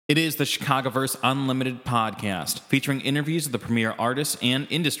It is the Chicagoverse Unlimited podcast, featuring interviews of the premier artists and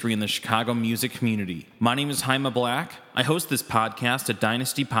industry in the Chicago music community. My name is Hyde Black. I host this podcast at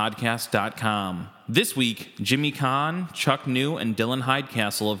dynastypodcast.com. This week, Jimmy Kahn, Chuck New, and Dylan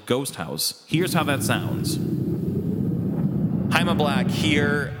Hydecastle of Ghosthouse. Here's how that sounds. Hyde Black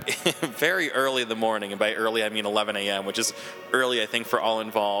here very early in the morning, and by early I mean 11 a.m., which is early, I think, for all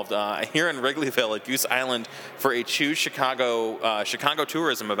involved, here in Wrigleyville at Goose Island for a Choose Chicago Chicago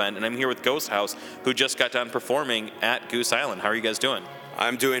tourism event, and I'm here with Ghosthouse, who just got done performing at Goose Island. How are you guys doing?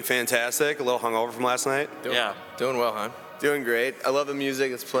 I'm doing fantastic. A little hungover from last night. Doing well, huh? Doing great. I love the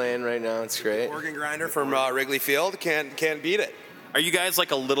music that's playing right now. It's great. Organ grinder from Wrigley Field. Can't beat it. Are you guys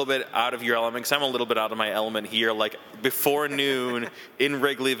like a little bit out of your element? Because I'm a little bit out of my element here, like before noon in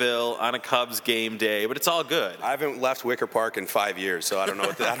Wrigleyville on a Cubs game day, but it's all good. I haven't left Wicker Park in 5 years, so I don't know.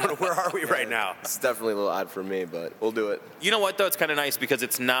 I don't know where are we right now. It's definitely a little odd for me, but we'll do it. You know what, though? It's kind of nice because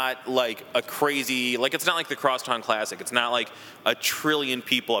it's not like a crazy, like it's not like the Crosstown Classic. It's not like a trillion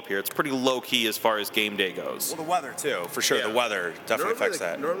people up here. It's pretty low-key as far as game day goes. Well, the weather, too, for sure. Yeah. The weather definitely affects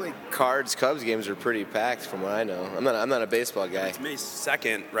that. Normally, Cubs games are pretty packed from what I know. I'm not a baseball guy. It's May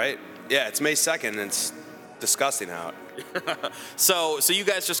 2nd, right? Yeah, it's May 2nd, and it's disgusting out. So you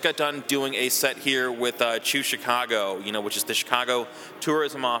guys just got done doing a set here with Choose Chicago, which is the Chicago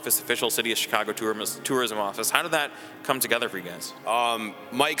Tourism Office, official City of Chicago Tourism Office. How did that come together for you guys?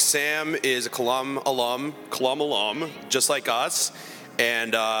 Mike Sam is a Clum alum, just like us.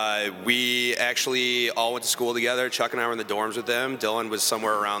 And we actually all went to school together. Chuck and I were in the dorms with them. Dylan was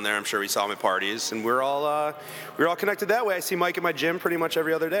somewhere around there. I'm sure we saw him at parties. And we were all connected that way. I see Mike at my gym pretty much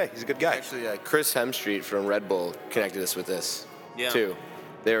every other day. He's a good guy. Actually, Chris Hemstreet from Red Bull connected us with this, too.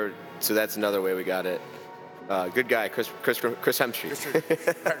 So that's another way we got it. Good guy, Chris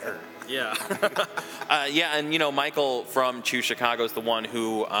Hemstreet. Yeah. And Michael from Choose Chicago is the one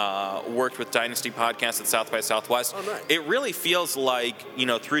who worked with Dynasty Podcast at South by Southwest. Oh, nice. It really feels like,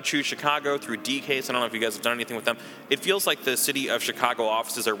 through Choose Chicago, through DCase, I don't know if you guys have done anything with them, it feels like the City of Chicago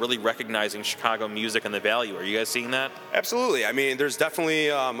offices are really recognizing Chicago music and the value. Are you guys seeing that? Absolutely. I mean, there's definitely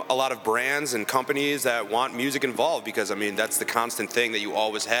a lot of brands and companies that want music involved because, I mean, that's the constant thing that you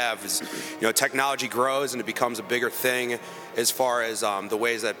always have is, technology grows and it becomes a bigger thing as far as the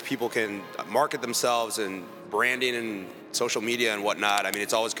ways that people can market themselves and branding and social media and whatnot. I mean,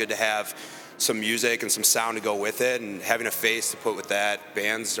 it's always good to have some music and some sound to go with it, and having a face to put with that.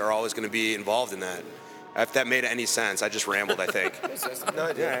 Bands are always going to be involved in that. If that made any sense, I just rambled, I think. No,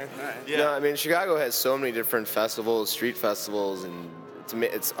 I did. Yeah. No, I mean, Chicago has so many different festivals, street festivals, and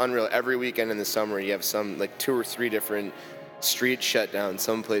it's unreal. Every weekend in the summer, you have some, like 2 or 3 different streets shut down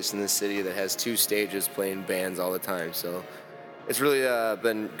someplace in the city that has 2 stages playing bands all the time. So it's really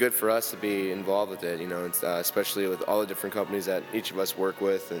been good for us to be involved with it, it's, especially with all the different companies that each of us work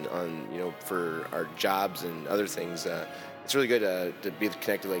with and on, for our jobs and other things. It's really good to be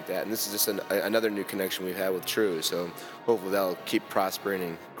connected like that. And this is just another new connection we've had with True. So hopefully that'll keep prospering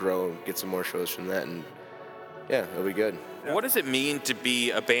and grow and get some more shows from that. And yeah, it'll be good. What does it mean to be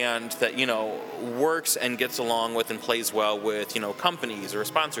a band that, works and gets along with and plays well with, companies or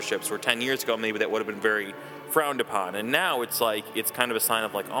sponsorships, where 10 years ago maybe that would have been very frowned upon, and now it's like it's kind of a sign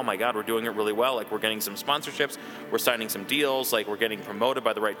of like, oh my God, we're doing it really well, like we're getting some sponsorships, we're signing some deals, like we're getting promoted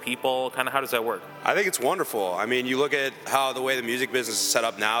by the right people. Kind of how does that work? I think it's wonderful. I mean, you look at how the way the music business is set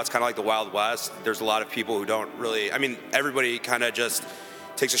up now, it's kind of like the Wild West. There's a lot of people who don't really, I mean, everybody kind of just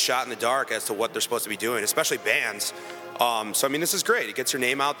takes a shot in the dark as to what they're supposed to be doing, especially bands. So I mean, this is great. It gets your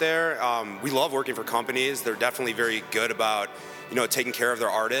name out there. We love working for companies. They're definitely very good about, taking care of their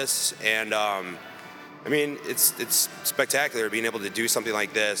artists. And I mean, it's spectacular being able to do something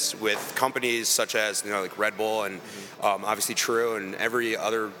like this with companies such as, like Red Bull and obviously True and every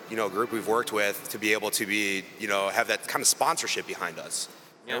other, group we've worked with to be able to be, have that kind of sponsorship behind us.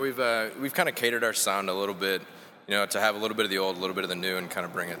 Yeah, we've kind of catered our sound a little bit, to have a little bit of the old, a little bit of the new, and kind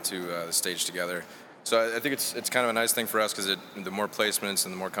of bring it to the stage together. So I think it's kind of a nice thing for us because the more placements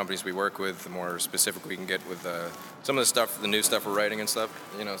and the more companies we work with, the more specific we can get with some of the stuff, the new stuff we're writing and stuff.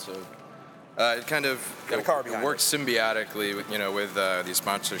 So it kind of it works symbiotically with these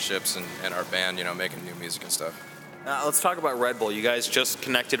sponsorships and our band, making new music and stuff. Let's talk about Red Bull. You guys just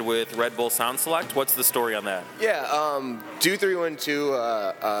connected with Red Bull Sound Select. What's the story on that? Yeah, CVU310,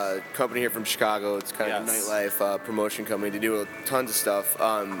 a company here from Chicago. It's kind of a nightlife promotion company. They do tons of stuff.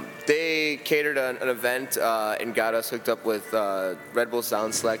 They catered an event and got us hooked up with Red Bull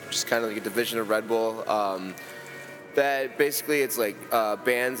Sound Select, which is kind of like a division of Red Bull. That basically it's like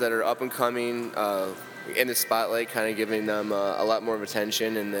bands that are up and coming, in the spotlight, kind of giving them a lot more of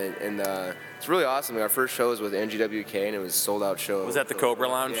attention, and it's really awesome. Our first show was with NGWK, and it was a sold-out show. Was that the Cobra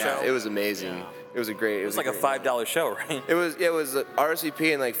Lounge show? It was amazing. Yeah. It was like a $5 show, right? It was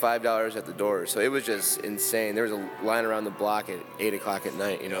RSVP and like $5 at the door, so it was just insane. There was a line around the block at 8 o'clock at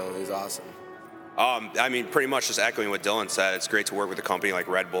night. It was awesome. I mean, pretty much just echoing what Dylan said. It's great to work with a company like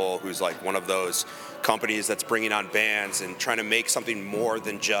Red Bull, who's like one of those companies that's bringing on bands and trying to make something more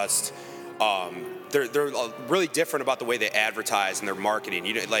than just. They're really different about the way they advertise and their marketing.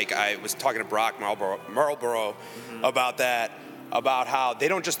 Like I was talking to Brock Marlboro about that. About how they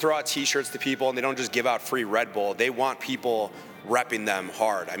don't just throw out T-shirts to people and they don't just give out free Red Bull. They want people repping them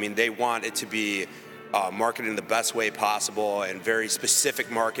hard. I mean, they want it to be marketed in the best way possible and very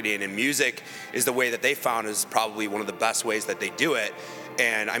specific marketing. And music is the way that they found is probably one of the best ways that they do it.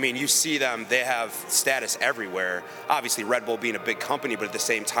 And I mean, you see them, they have status everywhere. Obviously, Red Bull being a big company, but at the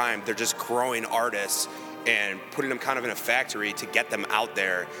same time, they're just growing artists and putting them kind of in a factory to get them out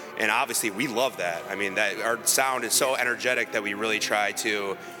there. And obviously we love that. I mean, that our sound is so energetic that we really try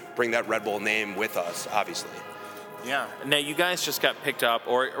to bring that Red Bull name with us, obviously. Yeah. Now, you guys just got picked up,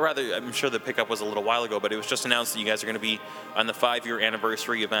 or rather, I'm sure the pickup was a little while ago, but it was just announced that you guys are going to be on the 5-year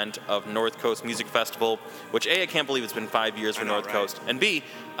anniversary event of North Coast Music Festival, which, A, I can't believe it's been 5 years for North Coast, and B,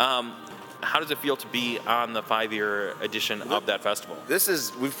 how does it feel to be on the 5-year edition of that festival?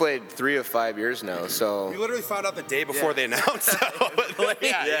 We've played 3 of 5 years now, so. We literally found out the day before they announced. So,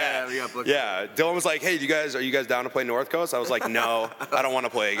 yeah. Dylan was like, hey, are you guys down to play North Coast? I was like, no, I don't want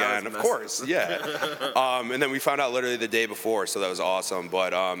to play again. Of course, yeah. And then we found out literally the day before, so that was awesome. But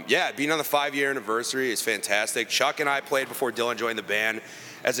being on the 5-year anniversary is fantastic. Chuck and I played before Dylan joined the band.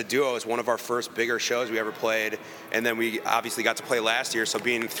 As a duo, it was one of our first bigger shows we ever played, and then we obviously got to play last year. So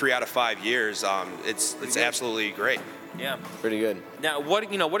being 3 out of 5 years, it's absolutely great. Yeah, pretty good. Now, what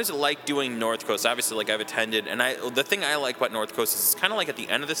is it like doing North Coast? Obviously, like I've attended, and the thing I like about North Coast is it's kind of like at the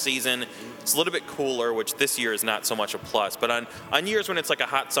end of the season, it's a little bit cooler, which this year is not so much a plus. But on years when it's like a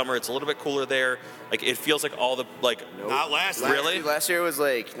hot summer, it's a little bit cooler there. Like it feels like all the like. Nope. Not last year. Really? Last year was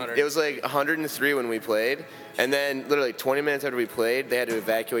like 103 when we played. And then literally 20 minutes after we played, they had to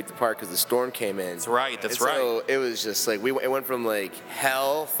evacuate the park because the storm came in. That's right. So it was just like, it went from like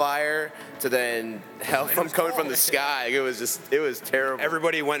hellfire to then hell coming from the sky. It was terrible.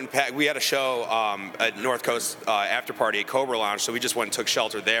 Everybody went and packed. We had a show at North Coast after party at Cobra Lounge, so we just went and took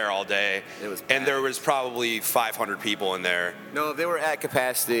shelter there all day. It was and there was probably 500 people in there. No, they were at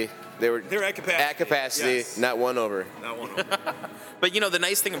capacity. They're at capacity. At capacity, yes. Not one over. But the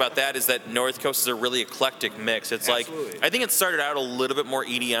nice thing about that is that North Coast is a really eclectic mix. It's Absolutely. like I think it started out a little bit more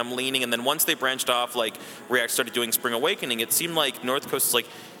EDM leaning, and then once they branched off, like React started doing Spring Awakening, it seemed like North Coast is like,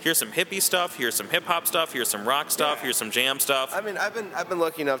 here's some hippie stuff, here's some hip hop stuff, here's some rock stuff, here's some jam stuff. I mean, I've been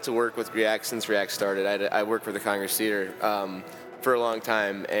lucky enough to work with React since React started. I worked for the Congress Theater for a long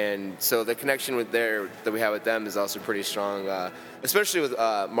time, and so the connection that we have with them is also pretty strong. Especially with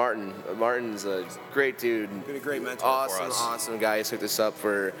Martin. Martin's a great dude. Been a great mentor for us. Awesome guy. He's hooked us up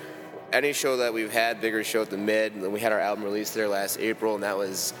for any show that we've had, bigger show at the Mid. And we had our album release there last April, and that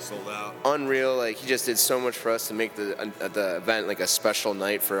was sold out. Unreal. Like, he just did so much for us to make the event like a special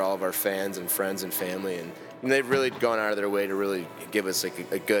night for all of our fans and friends and family. And they've really gone out of their way to really give us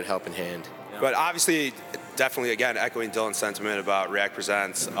like a good helping hand. Yeah. But obviously, definitely, again, echoing Dylan's sentiment about React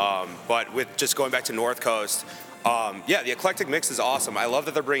Presents. But with just going back to North Coast, the eclectic mix is awesome. I love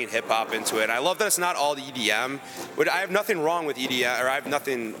that they're bringing hip hop into it. And I love that it's not all EDM. But I have nothing wrong with EDM, or I have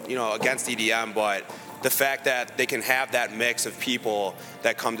nothing, against EDM. But the fact that they can have that mix of people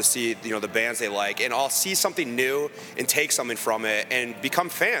that come to see, the bands they like, and all see something new and take something from it and become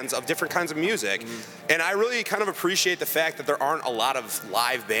fans of different kinds of music. Mm-hmm. And I really kind of appreciate the fact that there aren't a lot of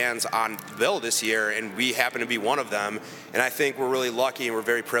live bands on the bill this year, and we happen to be one of them. And I think we're really lucky and we're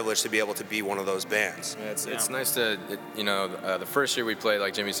very privileged to be able to be one of those bands. Yeah, it's nice to, the first year we played,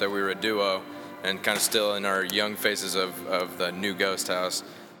 like Jimmy said, we were a duo and kind of still in our young phases of the new Ghosthouse.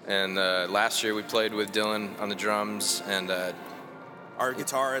 And last year we played with Dylan on the drums and our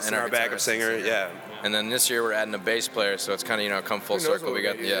guitarist and our backup singer, yeah. And then this year we're adding a bass player, so it's kind of come full circle. We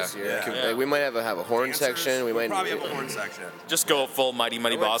got Like, we might have a horn dancers, section. We might probably have a horn section. Just go full Mighty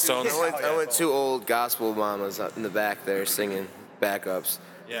Boss Tones. I went 2 old gospel mamas up in the back there singing backups.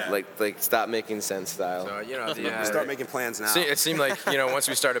 Yeah. Like Stop Making Sense style. So, start making plans now. It seemed like, once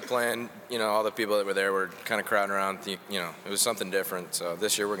we started playing, all the people that were there were kind of crowding around. It was something different. So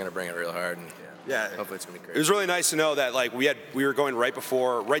this year we're going to bring it real hard. And hopefully it's going to be great. It was really nice to know that we were going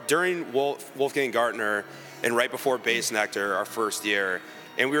right during Wolfgang Gartner and right before Bass Nectar, our first year.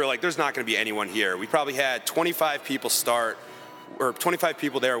 And we were like, there's not going to be anyone here. We probably had 25 people start or 25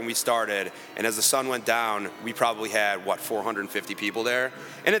 people there when we started, and as the sun went down, we probably had, 450 people there.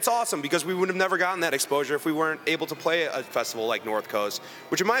 And it's awesome because we would have never gotten that exposure if we weren't able to play a festival like North Coast,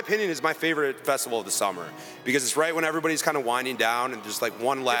 which in my opinion is my favorite festival of the summer, because it's right when everybody's kind of winding down and just like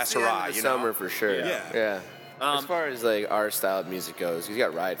one last hurrah. It's the end of the summer for sure. Yeah. As far as like our style of music goes, you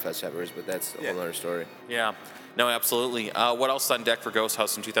got Riot Fest peppers, but that's a whole other story. Yeah. No, absolutely. What else is on deck for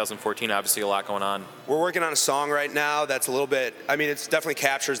Ghosthouse in 2014? Obviously, a lot going on. We're working on a song right now that's a little bit, I mean, it definitely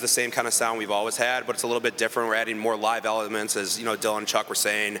captures the same kind of sound we've always had, but it's a little bit different. We're adding more live elements, as Dylan and Chuck were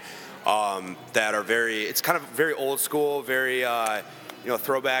saying, that are it's kind of very old school, very,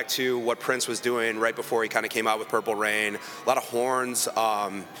 throwback to what Prince was doing right before he kind of came out with Purple Rain. A lot of horns,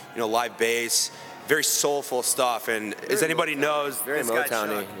 live bass. Very soulful stuff, and as anybody knows, very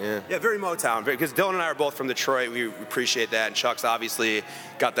Motown-y. Yeah, very Motown. Because Dylan and I are both from Detroit, we appreciate that, and Chuck's obviously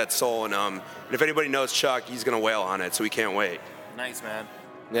got that soul in him. And if anybody knows Chuck, he's gonna wail on it, so we can't wait. Nice, man.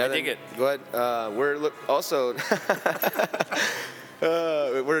 Yeah, I dig it. Go ahead. We're also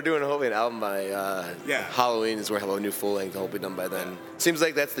we're doing hopefully an album by Halloween. Is where we'll have a new full length. Hopefully done by then. Seems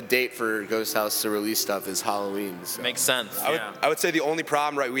like that's the date for Ghosthouse to release stuff is Halloween. So. Makes sense. I would say the only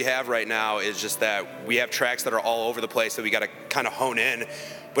problem we have right now is just that we have tracks that are all over the place that we got to kind of hone in.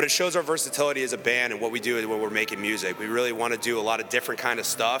 But it shows our versatility as a band and what we do when we're making music. We really want to do a lot of different kind of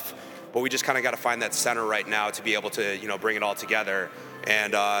stuff, but we just kind of got to find that center right now to be able to bring it all together.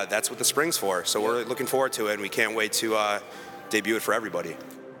 And that's what the spring's for. So we're looking forward to it, and we can't wait to debut it for everybody.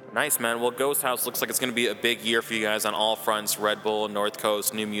 Nice, man. Well, Ghosthouse looks like it's going to be a big year for you guys on all fronts. Red Bull, North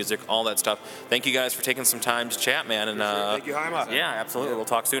Coast, new music, all that stuff. Thank you guys for taking some time to chat, man. And Thank you, Hyde. Yeah, absolutely. We'll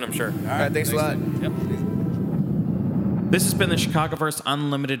talk soon, I'm sure. All right, thanks a lot. Yep. This has been the Chicagoverse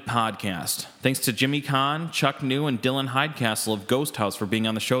Unlimited podcast. Thanks to Jimmy Kahn, Chuck New, and Dylan Hydecastle of Ghosthouse for being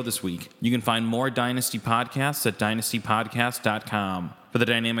on the show this week. You can find more Dynasty podcasts at dynastypodcast.com. For the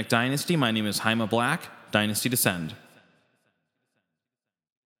Dynamic Dynasty, my name is Hyde Black. Dynasty Descend.